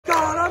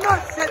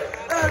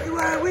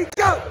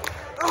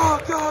Oh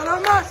God,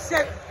 I'm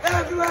massive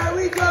everywhere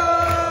we go.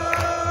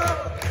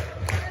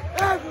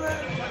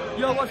 Everywhere.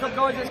 Yo, what's up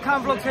guys, it's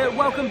Cam Vlogs here.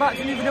 Welcome back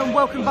to a new video and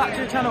welcome back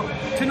to the channel.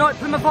 Tonight,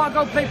 Plymouth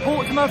Argyle play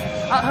Portsmouth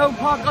at home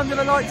park under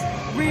the lights.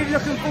 Really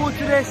looking forward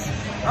to this.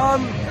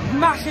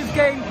 Massive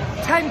game,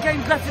 10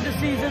 games left of the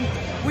season.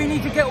 We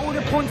need to get all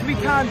the points we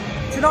can.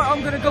 Tonight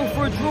I'm going to go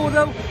for a draw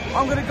though.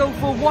 I'm going to go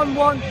for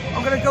 1-1.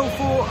 I'm going to go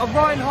for a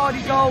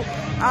hardie goal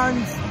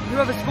and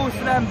whoever scores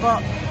for them.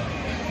 But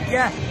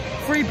yeah,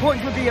 3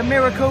 points would be a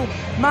miracle.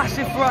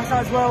 Massive for us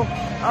as well.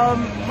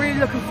 Really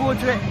looking forward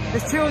to it.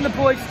 Let's cheer on the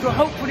boys for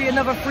hopefully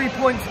another 3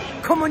 points.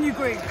 Come on you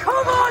green.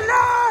 Come on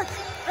lads!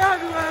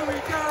 Everywhere we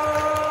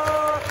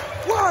go.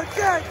 1, 2, 3,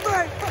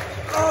 4.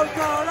 Oh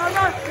God, I'm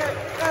massive.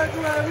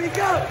 Everywhere we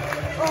go.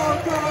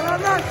 Oh God,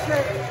 I'm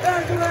massive.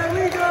 Everywhere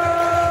we go.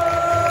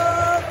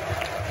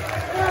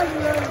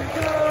 Everywhere we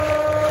go.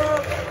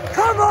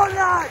 Come on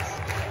lads.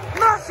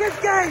 Massive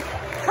game.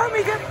 Can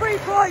we get 3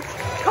 points?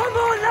 Come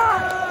on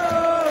lads.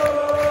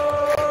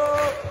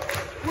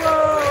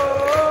 Whoa.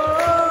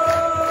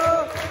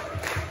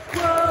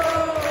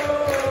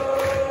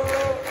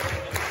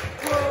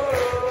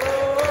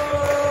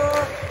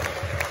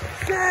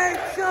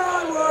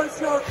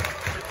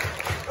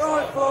 I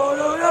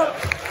followed up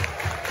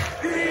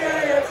the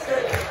AFC.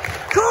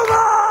 Come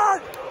on!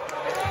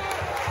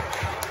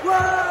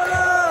 Whoa!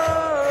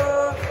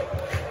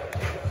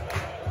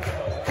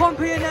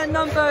 Pompey and their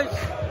numbers.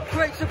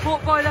 Great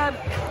support by them.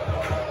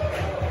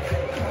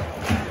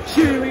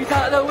 Shoey's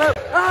out of the way.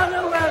 Out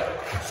of the way.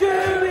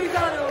 Shoey's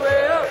out of the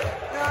way.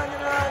 Na na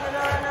na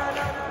na na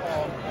na na.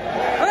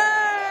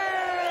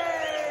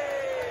 Hey!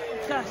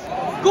 Yes.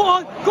 Go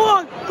on! Go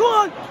on! Go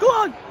on! Go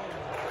on!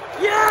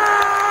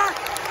 Yeah!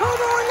 Come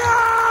on,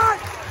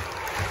 lads!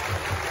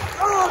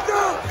 Oh,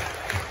 go!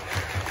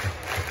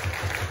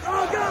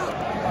 Oh, go!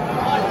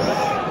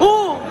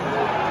 Oh!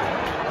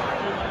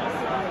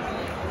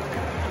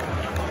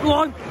 Go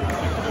on!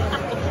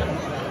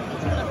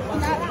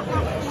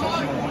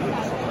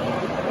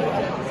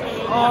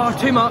 Oh,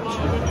 too much.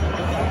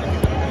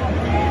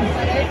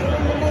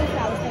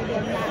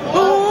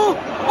 Oh!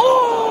 Oh!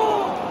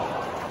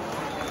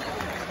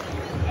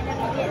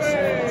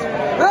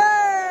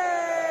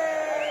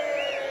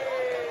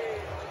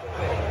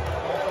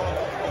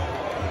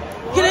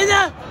 Get in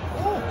there!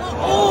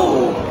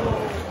 Oh!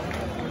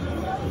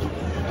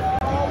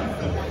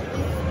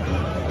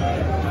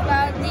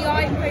 Well, the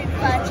iron proof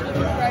 13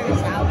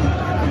 throws out.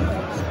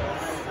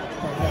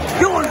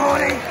 Go on,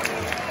 hardie!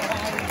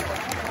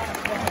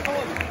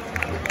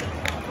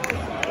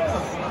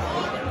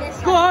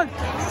 Go on!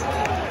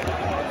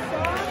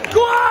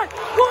 Go on!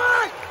 Go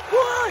on! Go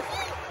on!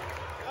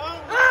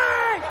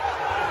 Hey!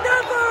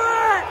 Never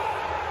it!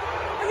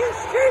 Are you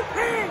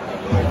stupid?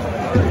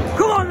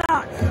 Come on,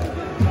 lads!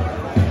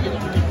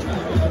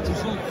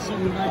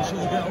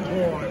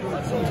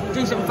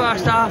 Decent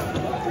first half.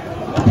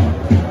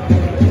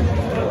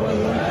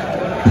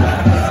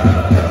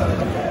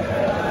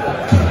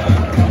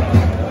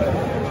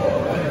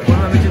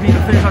 Remember to need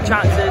to finish our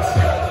chances.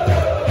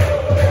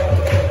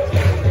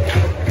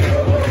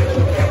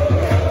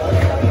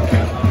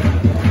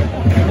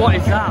 What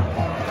is that?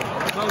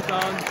 Well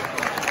done.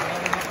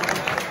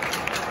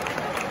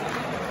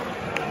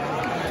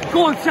 Go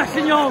on,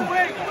 Sessignon.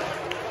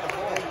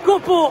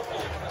 Good ball.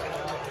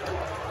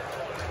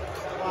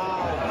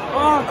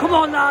 Oh, come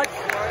on, lads!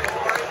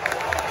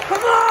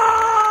 Come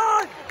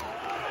on!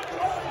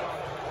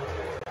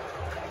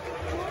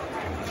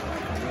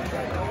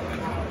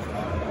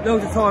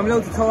 Loads of time,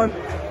 loads of time.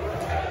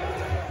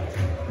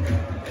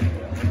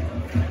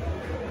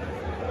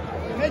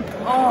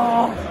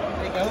 Oh!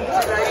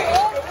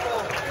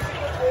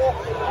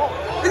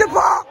 In the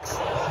box!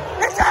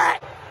 That's it!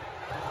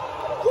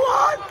 Go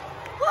on!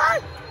 Go on!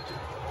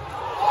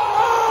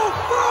 Oh,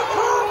 fuck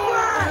off,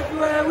 man!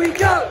 Everywhere we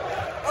go!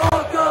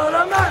 Oh God,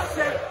 I'm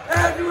massive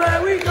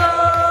everywhere we go.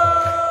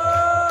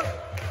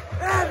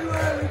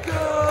 Everywhere we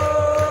go.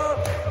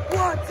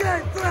 1, 2,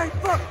 3,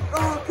 4.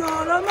 Oh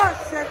God, I'm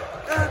massive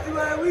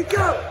everywhere we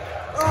go.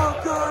 Oh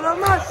God, I'm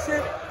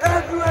massive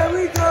everywhere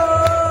we go.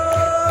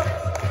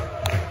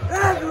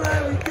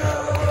 Everywhere we go.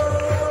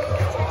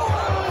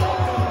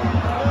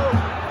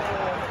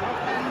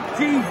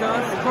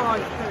 Jesus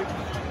Christ.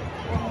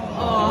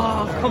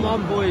 Oh, come on,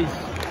 boys.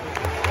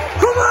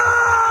 Come on!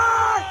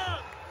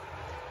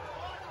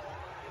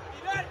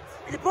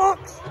 In the box!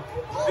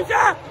 Is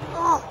that?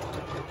 Oh!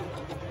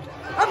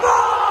 A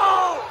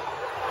ball!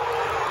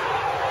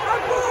 A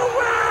ball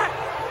whack!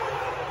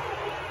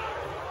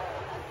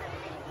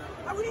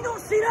 How would you not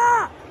see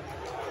that?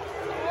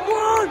 Go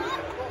on!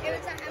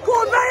 Go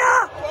on,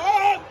 Mayor!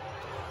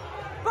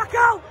 Back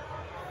out!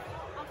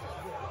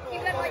 You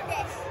went like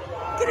this.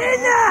 Get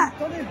in there!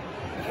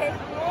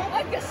 I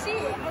can see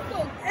it. I've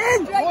got in!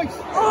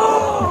 Oh!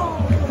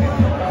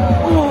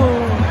 Oh!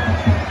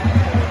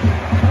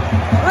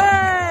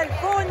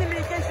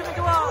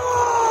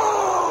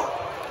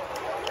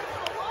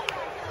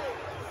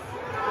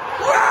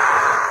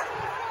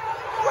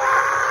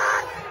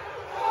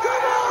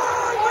 Come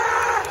on,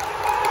 man!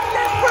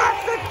 Let's press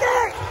the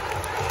dick!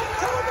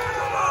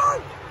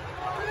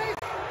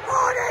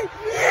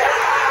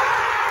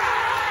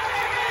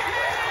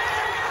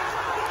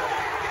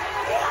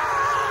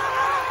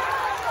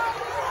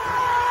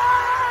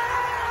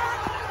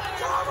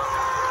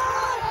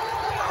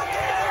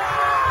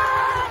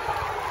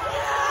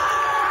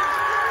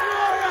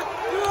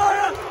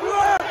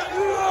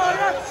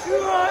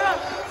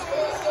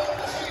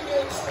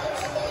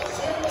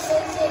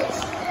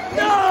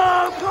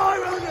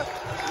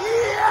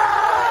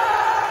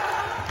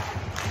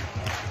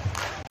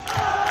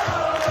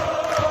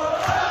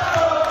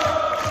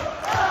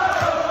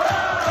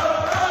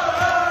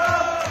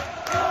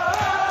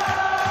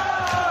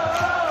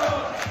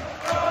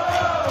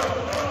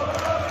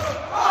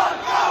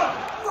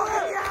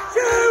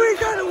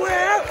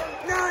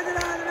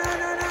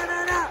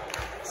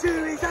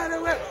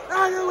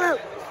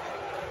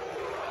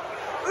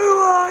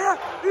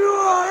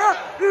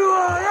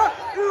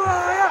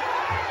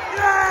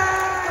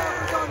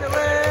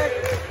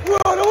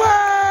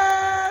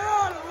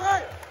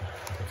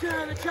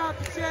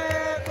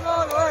 Championship,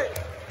 all the way.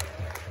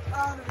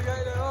 All the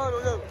way, all the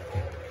way.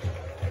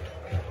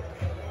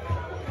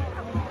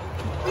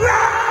 What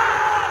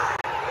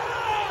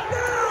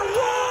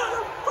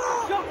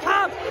the fuck? Got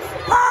Cam.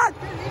 Man!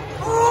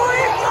 Oh,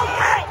 he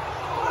took it!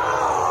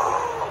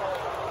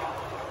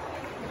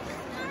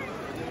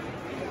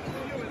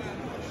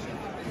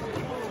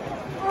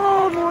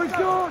 Oh my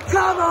God!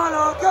 Come on,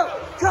 oh go!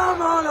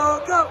 Come on, oh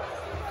go!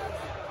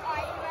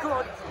 Come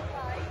on.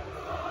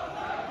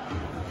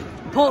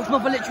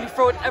 Portsmouth are literally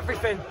throwing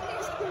everything.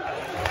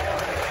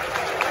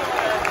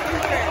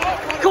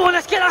 Come on,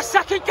 let's get that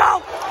second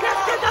goal!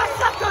 Let's get that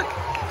second!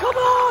 Come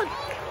on!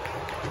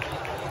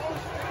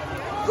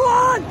 Go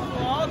on!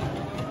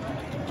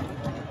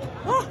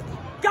 Oh,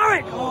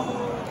 Garrett!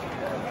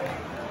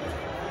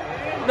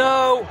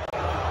 No!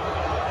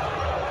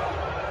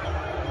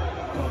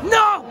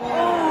 No!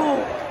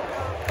 Oh!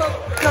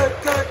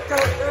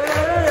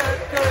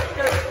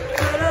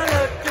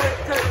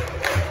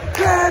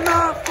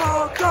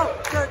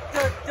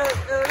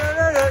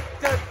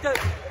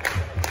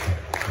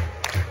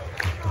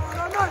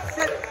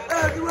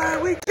 Everywhere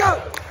we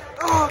go!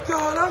 Oh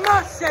God, I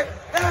must say,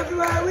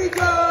 everywhere we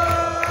go!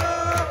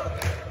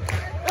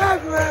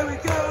 Everywhere we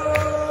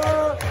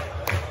go!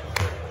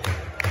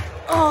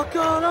 Oh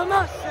God, I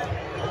must say.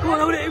 Come on,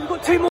 hold it, we've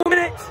got 2 more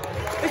minutes.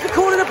 It's the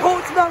corner of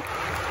Portsmouth.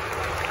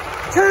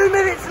 2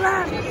 minutes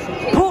left.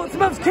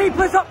 Portsmouth's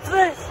keeper's up to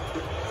this.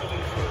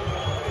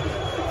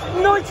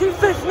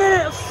 95th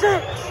minute of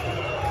 6.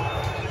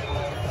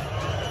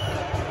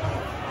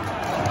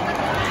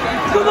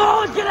 Come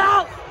on, get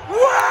out!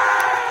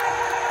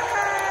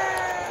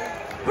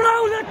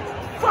 Blow the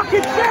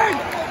fucking thing!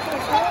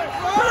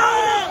 Blow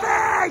the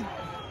thing!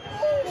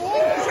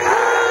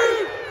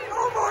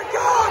 Oh my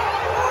God!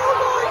 Oh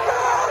my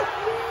God!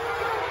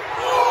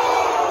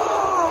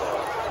 Oh!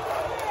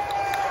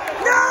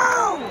 No!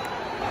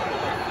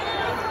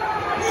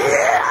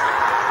 Yeah!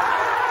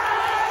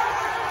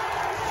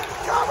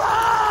 Come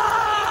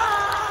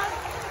on!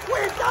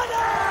 We've done it!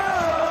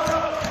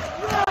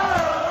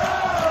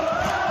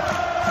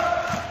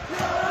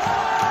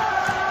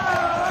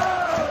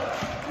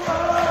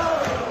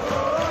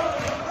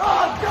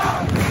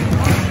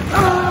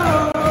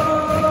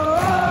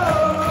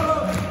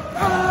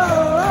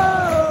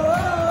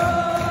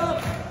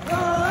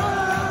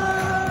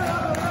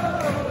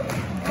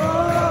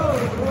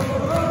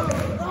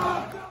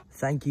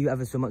 Thank you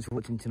ever so much for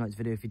watching tonight's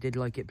video. If you did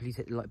like it, please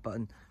hit the like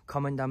button.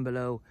 Comment down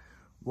below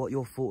what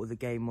your thought of the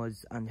game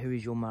was and who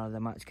is your man of the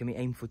match. Can we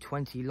aim for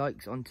 20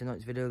 likes on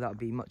tonight's video? That would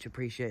be much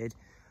appreciated.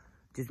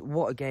 Just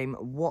what a game,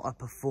 what a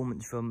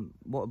performance from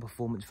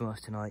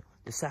us tonight.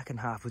 The second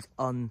half was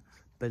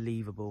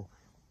unbelievable.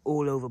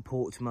 All over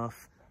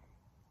Portsmouth.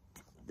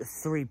 The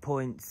 3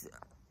 points,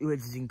 which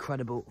is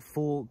incredible.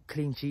 4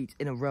 clean sheets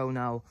in a row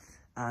now,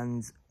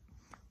 and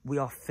we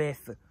are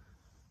 5th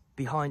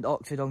behind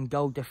Oxford on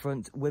goal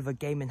difference with a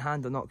game in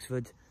hand on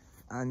Oxford,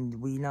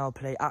 and we now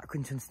play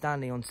Accrington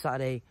Stanley on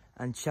Saturday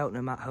and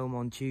Cheltenham at home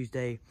on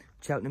Tuesday.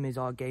 Cheltenham is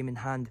our game in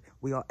hand.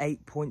 We are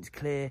 8 points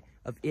clear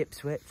of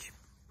Ipswich,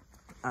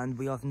 and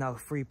we are now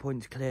 3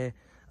 points clear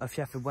of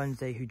Sheffield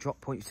Wednesday, who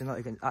dropped points tonight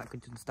against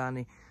Accrington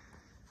Stanley.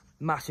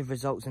 Massive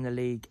results in the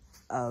league,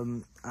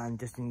 and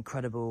just an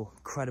incredible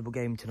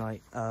game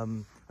tonight.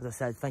 As I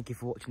said, thank you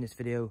for watching this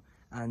video,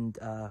 and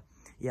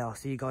yeah, I'll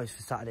see you guys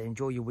for Saturday.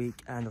 Enjoy your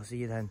week, and I'll see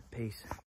you then. Peace.